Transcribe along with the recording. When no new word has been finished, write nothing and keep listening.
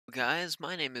Guys,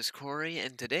 my name is Corey,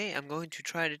 and today I'm going to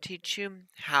try to teach you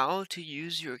how to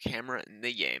use your camera in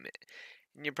the game.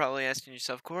 And you're probably asking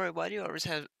yourself, Corey, why do you always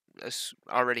have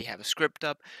already have a script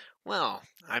up? Well,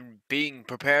 I'm being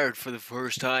prepared for the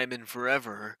first time in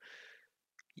forever.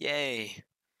 Yay.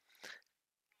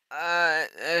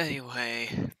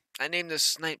 Anyway, I named this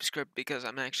snipe script because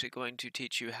I'm actually going to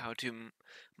teach you how to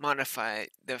modify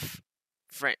the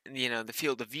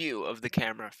field of view of the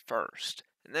camera first.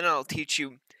 And then I'll teach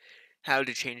you how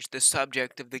to change the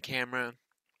subject of the camera,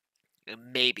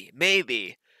 and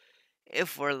maybe,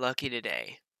 if we're lucky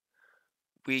today,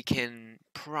 we can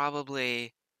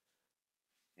probably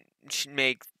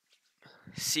make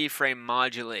C-frame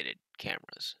modulated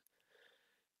cameras.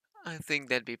 I think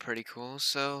that'd be pretty cool,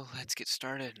 so let's get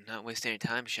started and not waste any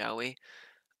time, shall we?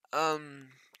 Um,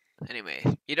 anyway,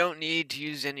 you don't need to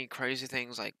use any crazy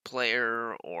things like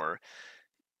player or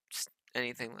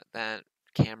anything like that.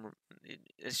 Camera,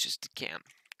 it's just a cam.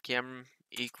 Cam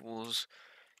equals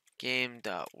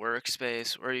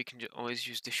game.workspace, or you can always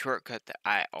use the shortcut that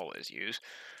I always use,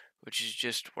 which is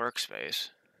just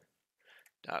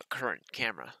workspace.current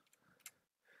camera.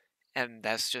 And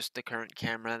that's just the current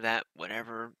camera that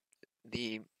whatever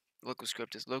the local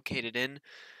script is located in,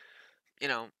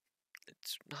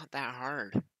 it's not that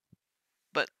hard.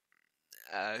 But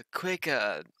a quick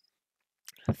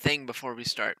thing before we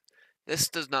start. This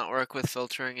does not work with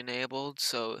filtering enabled,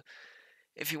 so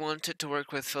if you want it to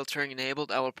work with filtering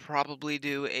enabled, I will probably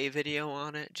do a video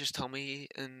on it. Just tell me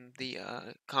in the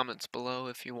comments below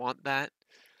if you want that.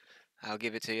 I'll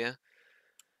give it to you.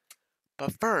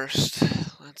 But first,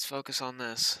 let's focus on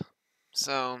this.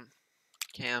 So,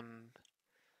 cam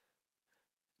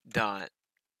dot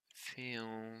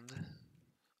field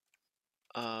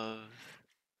of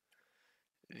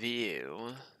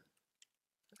view.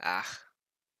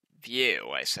 View,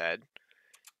 I said,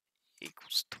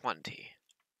 equals 20.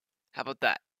 How about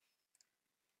that?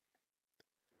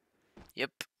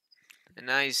 Yep. And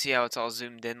now you see how it's all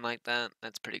zoomed in like that?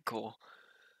 That's pretty cool.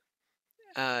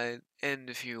 And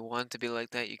if you want to be like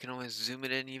that, you can always zoom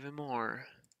it in even more.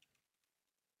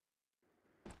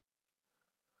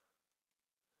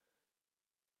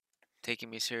 Taking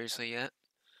me seriously yet?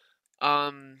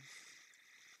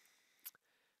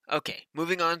 Okay,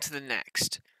 moving on to the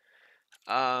next.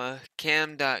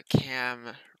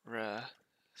 Cam.camera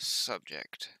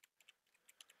subject.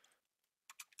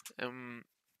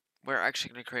 We're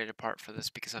actually going to create a part for this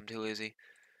because I'm too lazy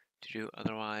to do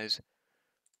otherwise.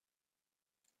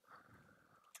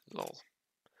 Lol.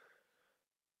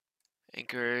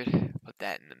 Anchored, put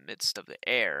that in the midst of the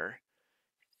air,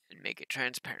 and make it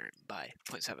transparent by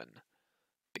 0.7,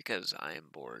 because I am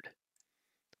bored.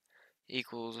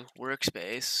 Equals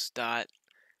workspace dot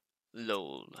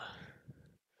lol.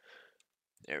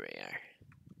 There we are.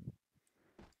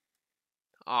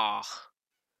 Ah,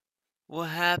 what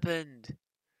happened?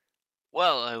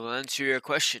 Well, I will answer your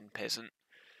question, peasant.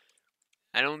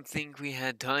 I don't think we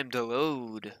had time to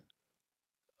load.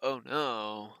 Oh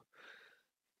no.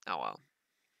 Oh well.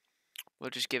 We'll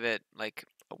just give it like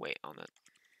a wait on it.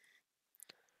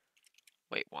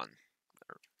 Wait one.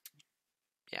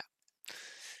 Yeah.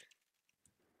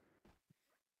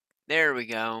 There we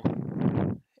go.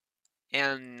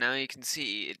 And now you can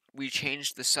see we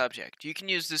changed the subject. You can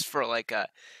use this for like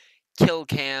kill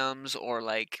cams, or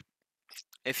like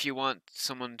if you want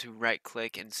someone to right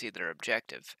click and see their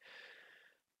objective.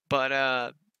 But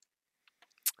I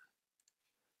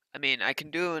mean, I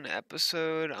can do an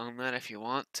episode on that if you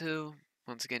want to.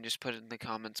 Once again, just put it in the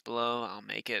comments below. I'll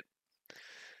make it.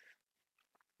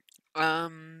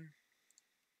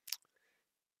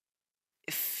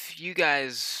 If you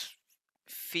guys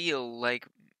feel like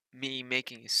me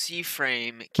making a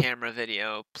C-frame camera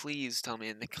video, please tell me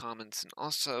in the comments. And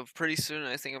also, pretty soon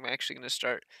I think I'm actually going to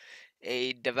start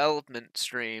a development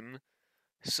stream.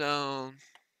 So,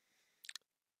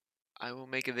 I will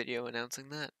make a video announcing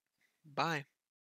that. Bye.